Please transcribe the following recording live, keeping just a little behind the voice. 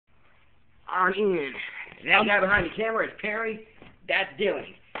I'm Ian. That guy behind the camera is Perry. That's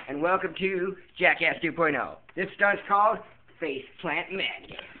Dylan. And welcome to Jackass 2.0. This stunt's called Faceplant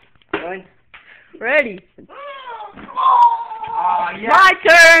Madness. Dylan? Ready. Oh, yeah. My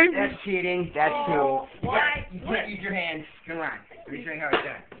turn. That's cheating. That's cheating. Why? You can't use your hands. Come on. Let me show you how it's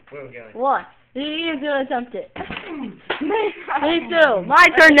done. What are we doing? What? He's gonna attempt it. Me too. My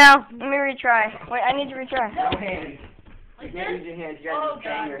turn now. Let me retry. Wait, I need to retry. No hands. You can't use your hands. You gotta just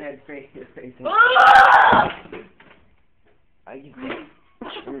bang your head face to face.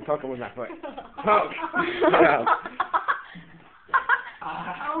 You're poking with my foot. Poke. No.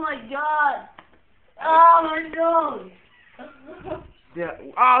 Oh my god. Oh my god.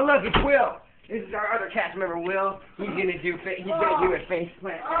 Oh look, it's Will. This is our other cast member, Will. He's gonna do a face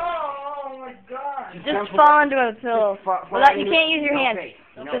plant. Oh my god. Just fall into a pillow. You can't use your hands.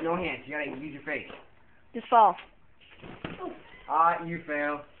 No hands. You gotta use your face. Just fall. You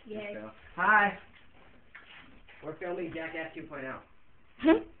fail. You fail. Hi. We're filming Jackass 2.0.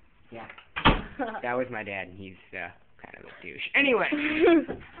 Yeah. That was my dad, and he's kind of a douche. Anyway.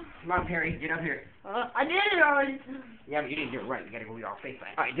 Come on, Perry. Get up here. I did it already. Yeah, but you didn't do it right. You gotta go all face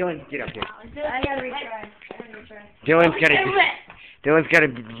plant. Alright, Dylan, get up here. I gotta retry. Dylan's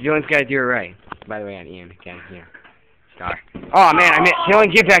gotta do it right. By the way, I'm Ian again. Yeah. Star. Oh man, I missed.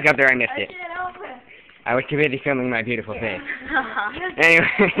 Dylan, get back up there. I missed it. I was too busy filming my beautiful face. Anyway.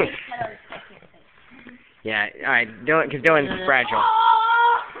 Yeah. All right, Dylan, because Dylan's fragile.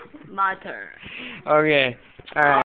 My turn. Okay. All right.